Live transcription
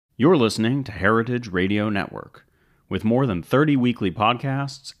You're listening to Heritage Radio Network. With more than 30 weekly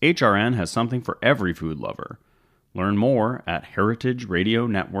podcasts, HRN has something for every food lover. Learn more at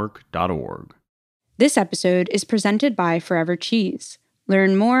heritageradionetwork.org. This episode is presented by Forever Cheese.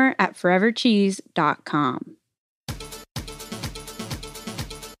 Learn more at forevercheese.com.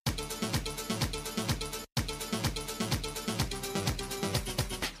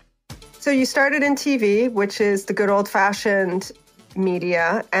 So you started in TV, which is the good old-fashioned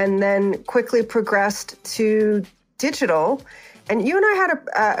media, and then quickly progressed to digital. And you and I had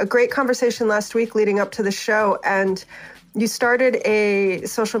a great conversation last week leading up to the show, and you started a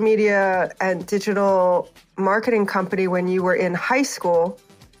social media and digital marketing company when you were in high school.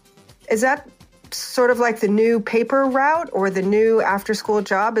 Is that sort of like the new paper route or the new after-school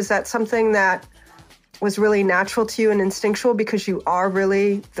job? Is that something that was really natural to you and instinctual because you are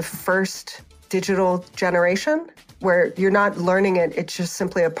really the first digital generation where you're not learning it, it's just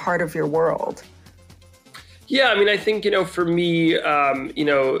simply a part of your world? Yeah, I mean, I think, for me,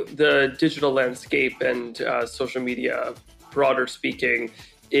 the digital landscape and social media, broader speaking,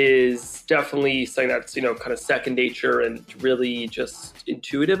 is definitely something that's, kind of second nature and really just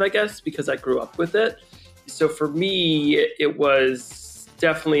intuitive, I guess, because I grew up with it. So for me, it was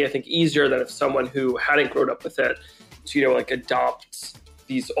definitely, I think, easier than if someone who hadn't grown up with it to, adopt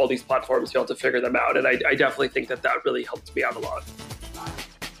all these platforms, to be able to figure them out. And I definitely think that really helped me out a lot.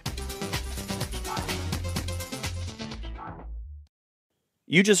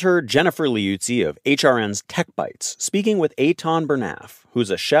 You just heard Jennifer Liuzzi of HRN's Tech Bites speaking with Eitan Bernaf,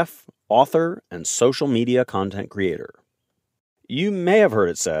 who's a chef, author, and social media content creator. You may have heard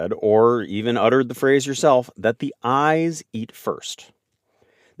it said, or even uttered the phrase yourself, that the eyes eat first.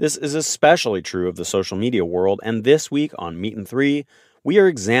 This is especially true of the social media world, and this week on Meat and Three, we are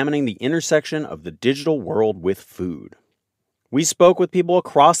examining the intersection of the digital world with food. We spoke with people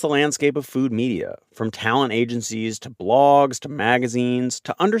across the landscape of food media, from talent agencies to blogs to magazines,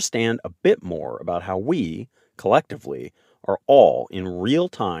 to understand a bit more about how we, collectively, are all in real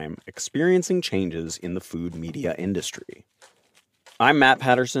time experiencing changes in the food media industry. I'm Matt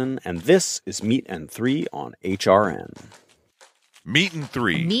Patterson, and this is Meat and Three on HRN. Meat and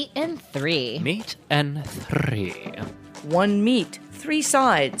Three. Meat and Three. Meat and Three. One meat, three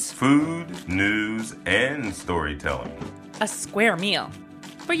sides. Food, news, and storytelling. A square meal.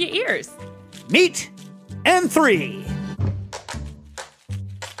 For your ears. Meat and Three.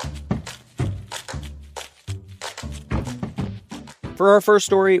 For our first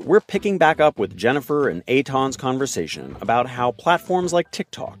story, we're picking back up with Jennifer and Eitan's conversation about how platforms like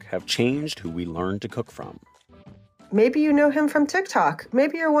TikTok have changed who we learn to cook from. Maybe you know him from TikTok.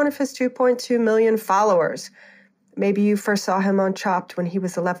 Maybe you're one of his 2.2 million followers. Maybe you first saw him on Chopped when he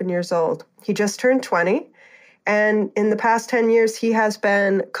was 11 years old. He just turned 20. And in the past 10 years, he has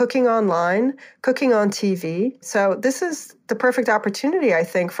been cooking online, cooking on TV. So this is the perfect opportunity, I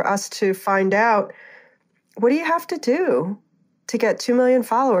think, for us to find out, what do you have to do to get 2 million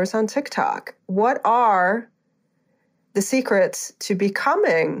followers on TikTok? What are the secrets to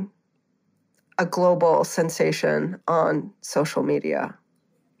becoming a global sensation on social media?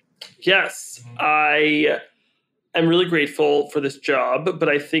 Yes, I am really grateful for this job, but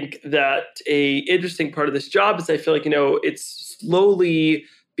I think that a interesting part of this job is I feel like, it's slowly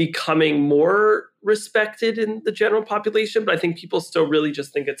becoming more respected in the general population, but I think people still really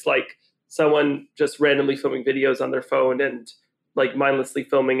just think it's like someone just randomly filming videos on their phone and like mindlessly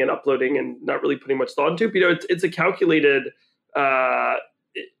filming and uploading and not really putting much thought into it. It's a calculated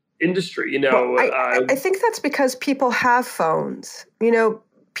industry, Well, I think that's because people have phones.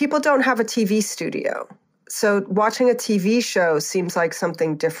 People don't have a TV studio. So watching a TV show seems like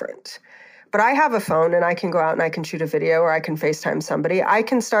something different. But I have a phone and I can go out and I can shoot a video or I can FaceTime somebody. I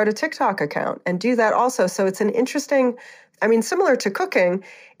can start a TikTok account and do that also. So it's an interesting, similar to cooking,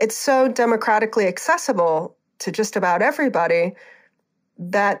 it's so democratically accessible to just about everybody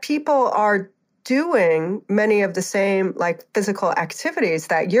that people are doing many of the same physical activities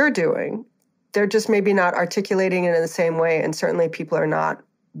that you're doing. They're just maybe not articulating it in the same way, and certainly people are not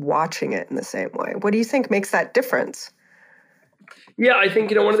watching it in the same way. What do you think makes that difference? Yeah, I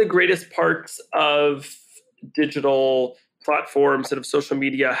think, one of the greatest parts of digital platforms and of social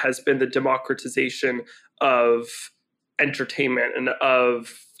media has been the democratization of entertainment and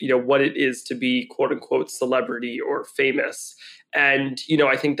of, what it is to be quote unquote celebrity or famous. And,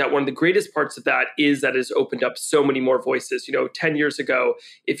 I think that one of the greatest parts of that is that it's opened up so many more voices. 10 years ago,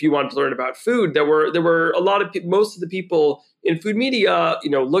 if you wanted to learn about food, there were a lot of most of the people in food media,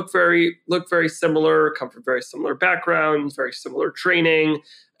 look very similar, come from very similar backgrounds, very similar training.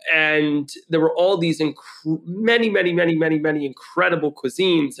 And there were all these many incredible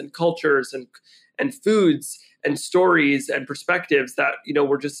cuisines and cultures and foods and stories and perspectives that,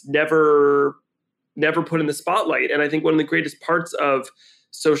 were just never put in the spotlight. And I think one of the greatest parts of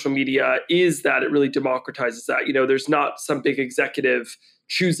social media is that it really democratizes that. There's not some big executive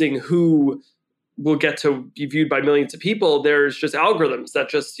choosing who will get to be viewed by millions of people. There's just algorithms that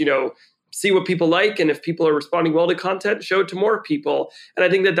just, see what people like. And if people are responding well to content, show it to more people. And I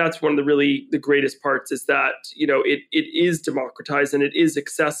think that that's one of the greatest parts is that, it is democratized and it is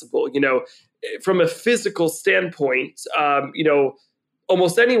accessible. From a physical standpoint,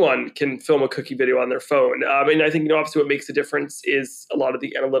 almost anyone can film a cookie video on their phone. And I think, obviously what makes a difference is a lot of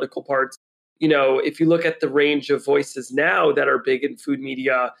the analytical parts. If you look at the range of voices now that are big in food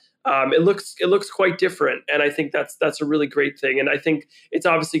media, it looks quite different. And I think that's a really great thing. And I think it's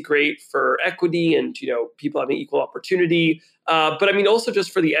obviously great for equity and, people having equal opportunity. But I mean, also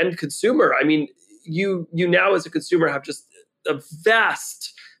just for the end consumer. I mean, you now as a consumer have just a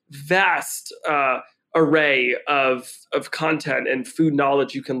vast array of content and food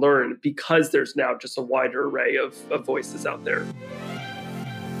knowledge you can learn because there's now just a wider array of voices out there.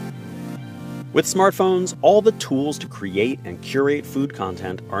 With smartphones, all the tools to create and curate food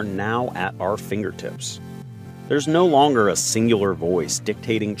content are now at our fingertips. There's no longer a singular voice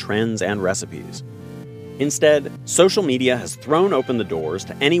dictating trends and recipes. Instead, social media has thrown open the doors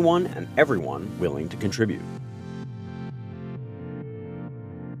to anyone and everyone willing to contribute.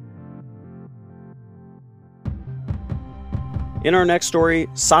 In our next story,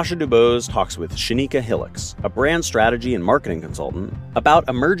 Sasha Dubose talks with Shanika Hillocks, a brand strategy and marketing consultant, about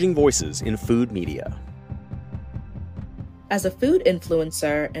emerging voices in food media. As a food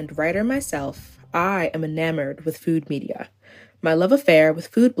influencer and writer myself, I am enamored with food media. My love affair with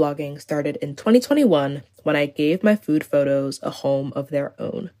food blogging started in 2021 when I gave my food photos a home of their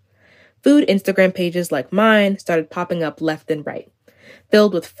own. Food Instagram pages like mine started popping up left and right,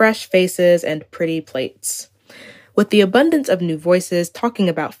 filled with fresh faces and pretty plates. With the abundance of new voices talking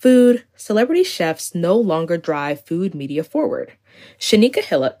about food, celebrity chefs no longer drive food media forward. Shanika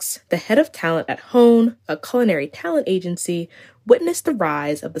Hillocks, the head of talent at Hone, a culinary talent agency, witnessed the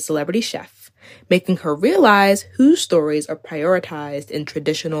rise of the celebrity chef, making her realize whose stories are prioritized in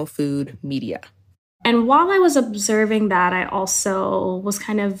traditional food media. And while I was observing that, I also was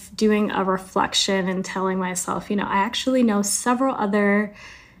kind of doing a reflection and telling myself, I actually know several other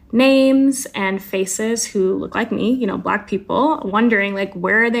names and faces who look like me, Black people, wondering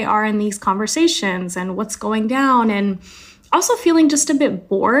where they are in these conversations and what's going down, and also feeling just a bit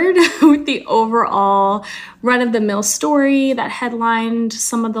bored with the overall run-of-the-mill story that headlined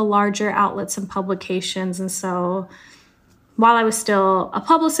some of the larger outlets and publications. And so while I was still a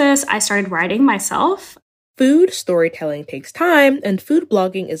publicist, I started writing myself. Food storytelling takes time, and food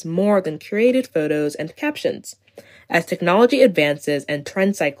blogging is more than curated photos and captions. As technology advances and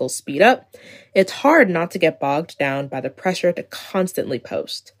trend cycles speed up, it's hard not to get bogged down by the pressure to constantly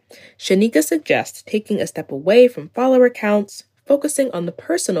post. Shanika suggests taking a step away from follower counts, focusing on the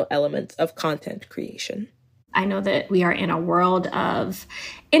personal elements of content creation. I know that we are in a world of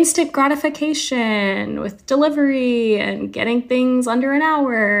instant gratification with delivery and getting things under an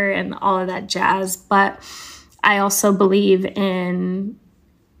hour and all of that jazz, but I also believe in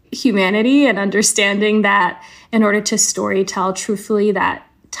humanity and understanding that in order to storytell truthfully, that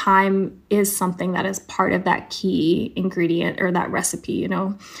time is something that is part of that key ingredient or that recipe,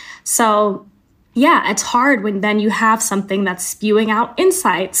 So yeah, it's hard when then you have something that's spewing out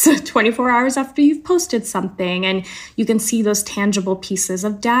insights 24 hours after you've posted something, and you can see those tangible pieces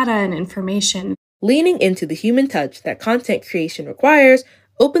of data and information. Leaning into the human touch that content creation requires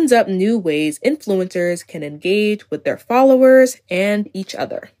opens up new ways influencers can engage with their followers and each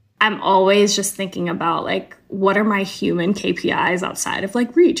other. I'm always just thinking about what are my human KPIs outside of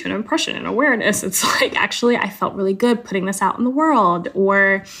reach and impression and awareness. It's actually, I felt really good putting this out in the world,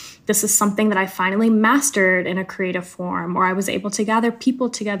 or this is something that I finally mastered in a creative form, or I was able to gather people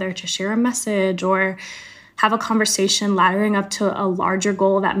together to share a message or have a conversation laddering up to a larger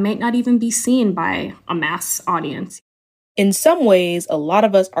goal that might not even be seen by a mass audience. In some ways, a lot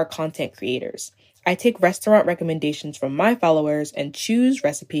of us are content creators. I take restaurant recommendations from my followers and choose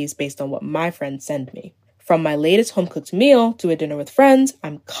recipes based on what my friends send me. From my latest home-cooked meal to a dinner with friends,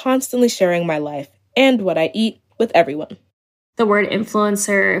 I'm constantly sharing my life and what I eat with everyone. The word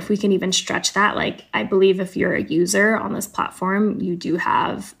influencer, if we can even stretch that, I believe if you're a user on this platform, you do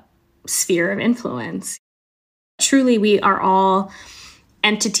have sphere of influence. Truly, we are all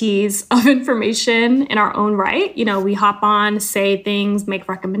entities of information in our own right. We hop on, say things, make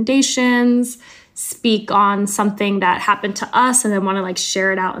recommendations, speak on something that happened to us and then want to like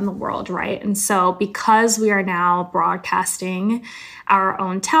share it out in the world, right? And so because we are now broadcasting our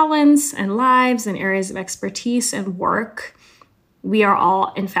own talents and lives and areas of expertise and work, we are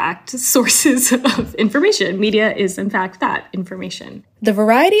all, in fact, sources of information. Media is, in fact, that information. The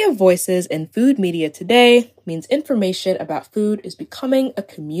variety of voices in food media today means information about food is becoming a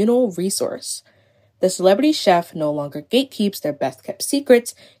communal resource. The celebrity chef no longer gatekeeps their best-kept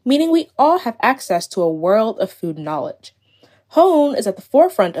secrets, meaning we all have access to a world of food knowledge. Hone is at the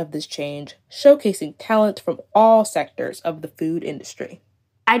forefront of this change, showcasing talent from all sectors of the food industry.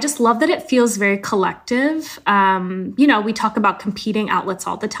 I just love that it feels very collective. We talk about competing outlets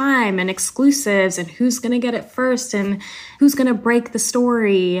all the time and exclusives and who's going to get it first and who's going to break the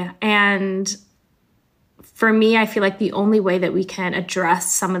story. And for me, I feel like the only way that we can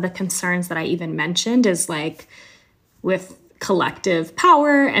address some of the concerns that I even mentioned is like with collective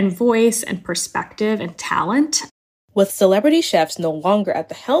power and voice and perspective and talent. With celebrity chefs no longer at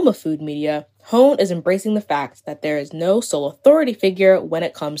the helm of food media, Hone is embracing the fact that there is no sole authority figure when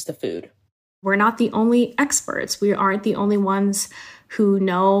it comes to food. We're not the only experts. We aren't the only ones who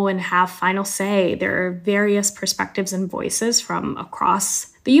know and have final say. There are various perspectives and voices from across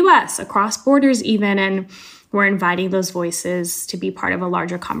the US, across borders even, and we're inviting those voices to be part of a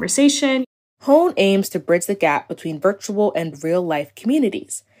larger conversation. Hone aims to bridge the gap between virtual and real-life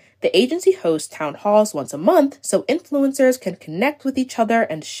communities. The agency hosts town halls once a month so influencers can connect with each other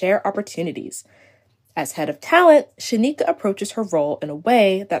and share opportunities. As head of talent, Shanika approaches her role in a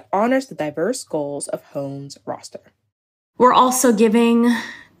way that honors the diverse goals of Hone's roster. We're also giving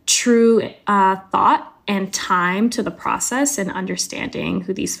true thought and time to the process and understanding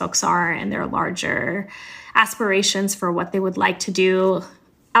who these folks are and their larger aspirations for what they would like to do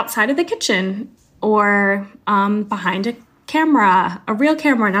outside of the kitchen or behind a camera, a real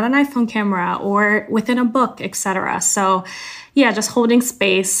camera, not an iPhone camera, or within a book, etc. So yeah, just holding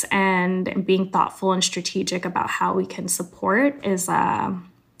space and being thoughtful and strategic about how we can support is, I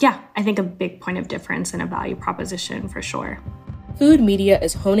think a big point of difference and a value proposition for sure. Food media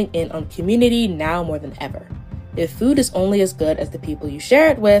is honing in on community now more than ever. If food is only as good as the people you share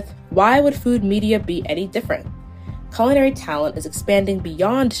it with, why would food media be any different? Culinary talent is expanding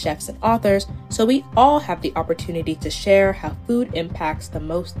beyond chefs and authors, so we all have the opportunity to share how food impacts the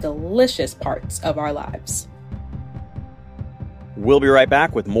most delicious parts of our lives. We'll be right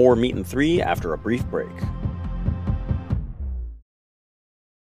back with more Meat and Three after a brief break.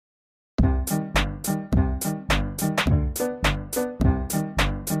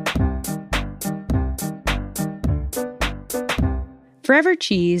 Forever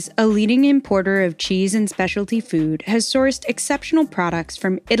Cheese, a leading importer of cheese and specialty food, has sourced exceptional products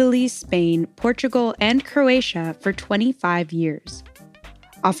from Italy, Spain, Portugal, and Croatia for 25 years.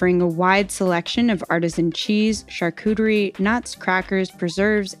 Offering a wide selection of artisan cheese, charcuterie, nuts, crackers,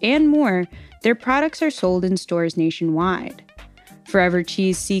 preserves, and more, their products are sold in stores nationwide. Forever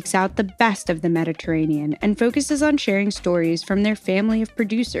Cheese seeks out the best of the Mediterranean and focuses on sharing stories from their family of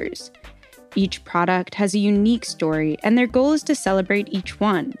producers. Each product has a unique story, and their goal is to celebrate each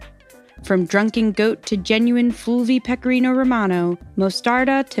one. From drunken goat to genuine Fulvi Pecorino Romano,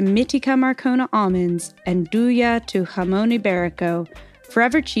 Mostarda to Mitica Marcona almonds, and Duja to Jamon Iberico,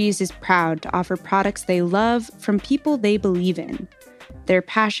 Forever Cheese is proud to offer products they love from people they believe in. Their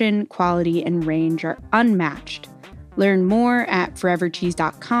passion, quality, and range are unmatched. Learn more at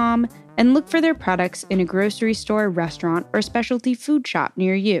forevercheese.com and look for their products in a grocery store, restaurant, or specialty food shop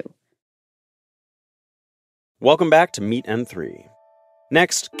near you. Welcome back to Meat and Three.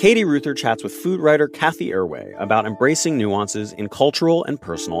 Next, Caity Ruther chats with food writer Caity Erway about embracing nuances in cultural and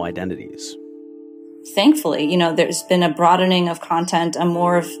personal identities. Thankfully, there's been a broadening of content, a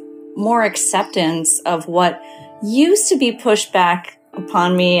more acceptance of what used to be pushed back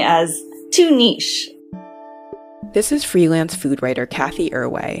upon me as too niche. This is freelance food writer Caity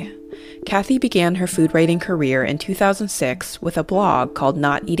Erway. Caity began her food writing career in 2006 with a blog called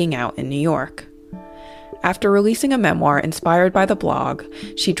Not Eating Out in New York. After releasing a memoir inspired by the blog,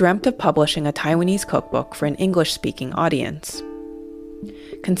 she dreamt of publishing a Taiwanese cookbook for an English-speaking audience.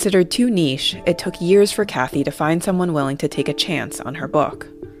 Considered too niche, it took years for Caity to find someone willing to take a chance on her book.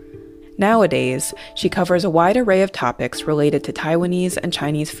 Nowadays, she covers a wide array of topics related to Taiwanese and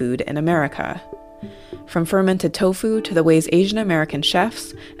Chinese food in America. From fermented tofu to the ways Asian American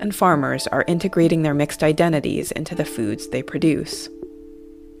chefs and farmers are integrating their mixed identities into the foods they produce.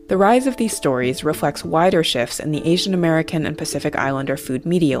 The rise of these stories reflects wider shifts in the Asian American and Pacific Islander food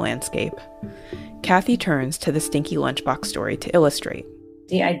media landscape. Caity turns to the Stinky Lunchbox story to illustrate.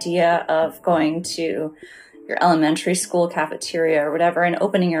 The idea of going to your elementary school cafeteria or whatever and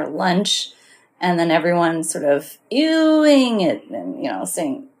opening your lunch And then everyone sort of ewing it and,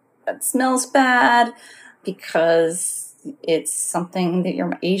 saying that smells bad because it's something that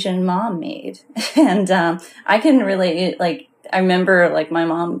your Asian mom made. And I can relate, I remember my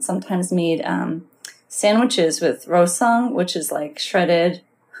mom sometimes made sandwiches with rosang, which is shredded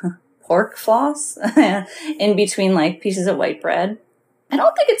pork floss in between pieces of white bread. I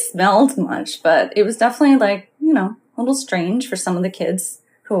don't think it smelled much, but it was definitely a little strange for some of the kids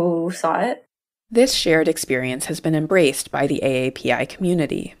who saw it. This shared experience has been embraced by the AAPI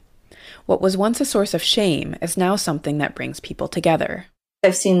community. What was once a source of shame is now something that brings people together.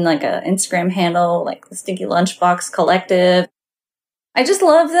 I've seen an Instagram handle, the Stinky Lunchbox Collective. I just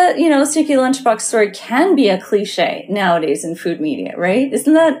love that, Stinky Lunchbox story can be a cliche nowadays in food media, right?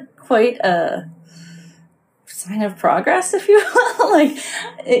 Isn't that quite a sign of progress, if you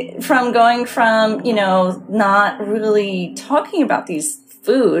will? From going from, not really talking about these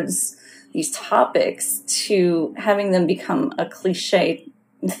foods, these topics, to having them become a cliche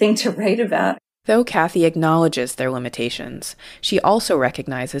thing to write about. Though Caity acknowledges their limitations, she also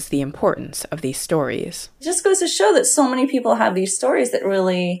recognizes the importance of these stories. It just goes to show that so many people have these stories that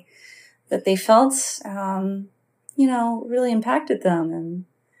they felt, really impacted them. And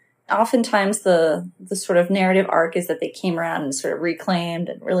oftentimes the sort of narrative arc is that they came around and sort of reclaimed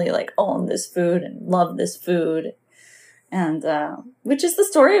and really owned this food and loved this food. And, which is the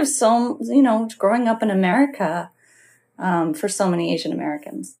story of growing up in America, for so many Asian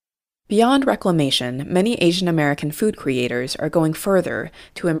Americans. Beyond reclamation, many Asian American food creators are going further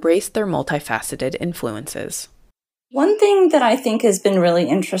to embrace their multifaceted influences. One thing that I think has been really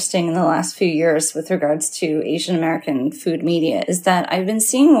interesting in the last few years with regards to Asian American food media is that I've been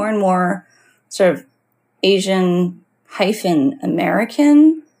seeing more and more sort of Asian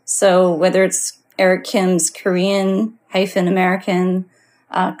American. So whether it's Eric Kim's Korean American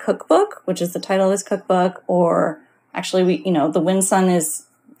cookbook, which is the title of his cookbook, or actually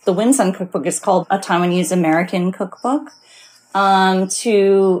the Winsun cookbook is called A Taiwanese American Cookbook,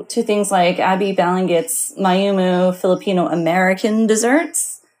 to things like Abby Ballingett's Mayumu Filipino American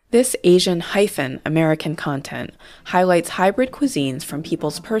Desserts. This Asian-American content highlights hybrid cuisines from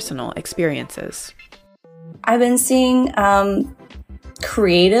people's personal experiences. I've been seeing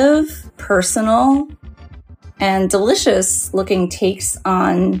creative, personal, and delicious-looking takes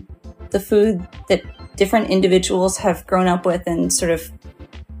on the food that different individuals have grown up with and sort of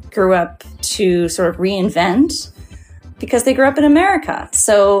grew up to sort of reinvent because they grew up in America.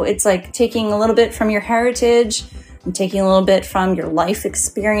 So it's taking a little bit from your heritage and taking a little bit from your life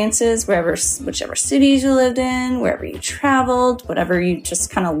experiences, whichever cities you lived in, wherever you traveled, whatever you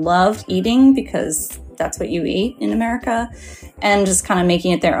just kind of loved eating because that's what you eat in America, and just kind of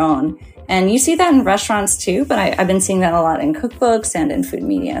making it their own. And you see that in restaurants too, but I've been seeing that a lot in cookbooks and in food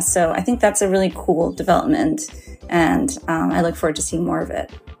media. So I think that's a really cool development, and I look forward to seeing more of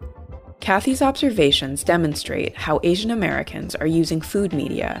it. Caity's observations demonstrate how Asian Americans are using food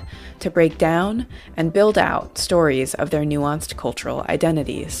media to break down and build out stories of their nuanced cultural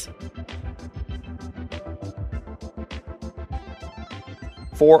identities.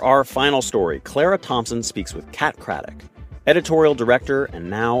 For our final story, Clara Thompson speaks with Kat Craddock, editorial director and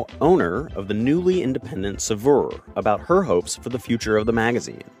now owner of the newly independent Saveur, about her hopes for the future of the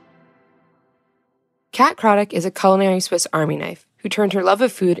magazine. Kat Craddock is a culinary Swiss Army knife who turned her love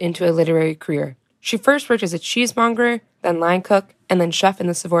of food into a literary career. She first worked as a cheesemonger, then line cook, and then chef in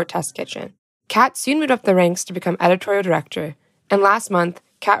the Saveur test kitchen. Kat soon moved up the ranks to become editorial director, and last month,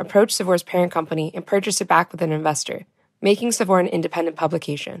 Kat approached Saveur's parent company and purchased it back with an investor, making Saveur an independent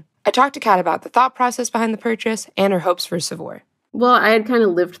publication. I talked to Kat about the thought process behind the purchase and her hopes for Saveur. Well, I had kind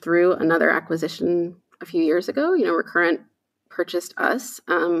of lived through another acquisition a few years ago. Recurrent purchased us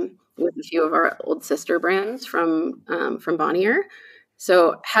with a few of our old sister brands from Bonnier.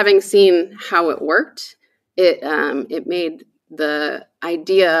 So having seen how it worked, it made the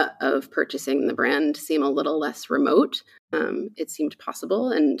idea of purchasing the brand seem a little less remote. It seemed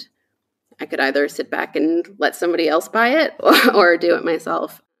possible, and I could either sit back and let somebody else buy it or do it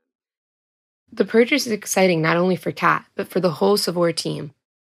myself. The purchase is exciting not only for Kat, but for the whole Saveur team.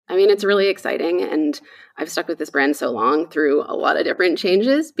 I mean, it's really exciting, and I've stuck with this brand so long through a lot of different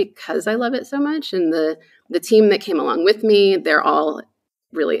changes because I love it so much. And the team that came along with me, they're all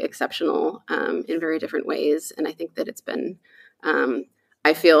really exceptional in very different ways. And I think that it's been,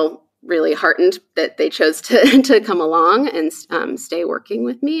 I feel really heartened that they chose to come along and stay working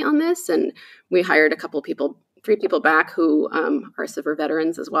with me on this. And we hired three people back who are Saveur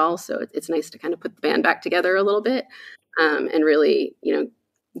veterans as well. So it's nice to kind of put the band back together a little bit and really,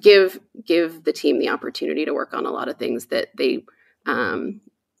 give the team the opportunity to work on a lot of things that they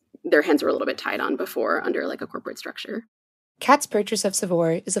their hands were a little bit tied on before under like a corporate structure. Kat's purchase of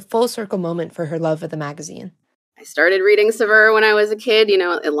Saveur is a full circle moment for her love of the magazine. I started reading Saveur when I was a kid.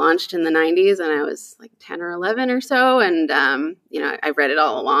 It launched in the 90s and I was like 10 or 11 or so. And, I read it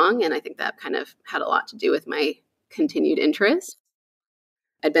all along. And I think that kind of had a lot to do with my continued interest.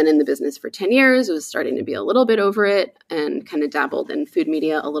 I'd been in the business for 10 years, was starting to be a little bit over it, and kind of dabbled in food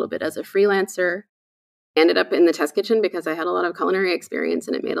media a little bit as a freelancer. Ended up in the test kitchen because I had a lot of culinary experience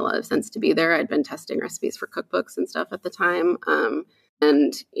and it made a lot of sense to be there. I'd been testing recipes for cookbooks and stuff at the time.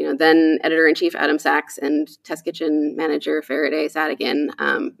 Then editor-in-chief Adam Sachs and test kitchen manager Faraday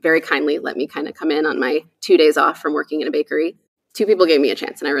Sadigan very kindly let me kind of come in on my 2 days off from working in a bakery. 2 people gave me a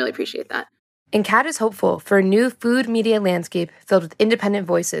chance, and I really appreciate that. And Kat is hopeful for a new food media landscape filled with independent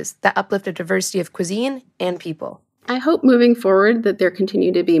voices that uplift a diversity of cuisine and people. I hope moving forward that there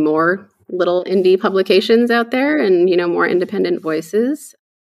continue to be more little indie publications out there and, more independent voices.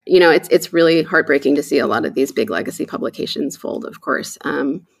 It's really heartbreaking to see a lot of these big legacy publications fold, of course.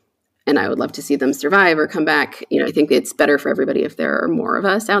 And I would love to see them survive or come back. I think it's better for everybody if there are more of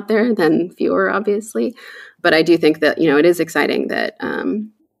us out there than fewer, obviously. But I do think that, it is exciting that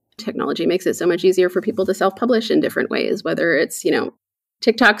technology makes it so much easier for people to self-publish in different ways, whether it's,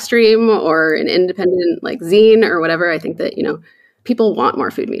 TikTok stream or an independent like zine or whatever. I think that, people want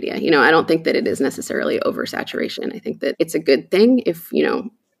more food media. I don't think that it is necessarily oversaturation. I think that it's a good thing if,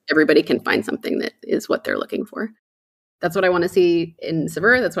 everybody can find something that is what they're looking for. That's what I want to see in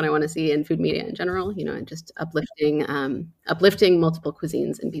Saveur. That's what I want to see in food media in general, and just uplifting multiple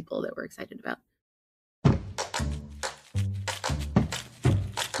cuisines and people that we're excited about.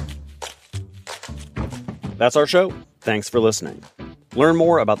 That's our show. Thanks for listening. Learn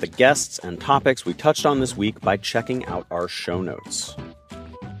more about the guests and topics we touched on this week by checking out our show notes.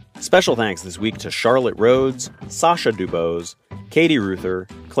 Special thanks this week to Charlotte Rhodes, Sasha Dubose, Caity Ruther,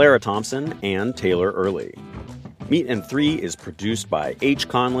 Clara Thompson, and Taylor Early. Meat and 3 is produced by H.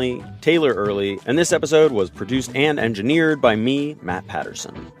 Conley, Taylor Early, and this episode was produced and engineered by me, Matt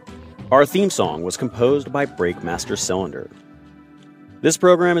Patterson. Our theme song was composed by Breakmaster Cylinder. This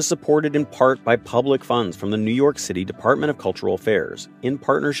program is supported in part by public funds from the New York City Department of Cultural Affairs in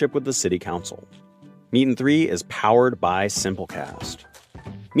partnership with the City Council. Meat and 3 is powered by Simplecast.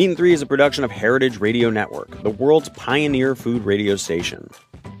 Meat and 3 is a production of Heritage Radio Network, the world's pioneer food radio station.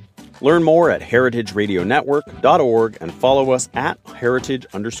 Learn more at heritageradionetwork.org and follow us at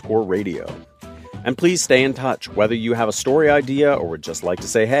heritage_radio. And please stay in touch. Whether you have a story idea or would just like to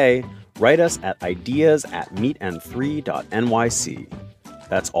say hey, write us at ideas@meetand3.nyc.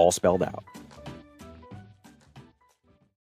 That's all spelled out.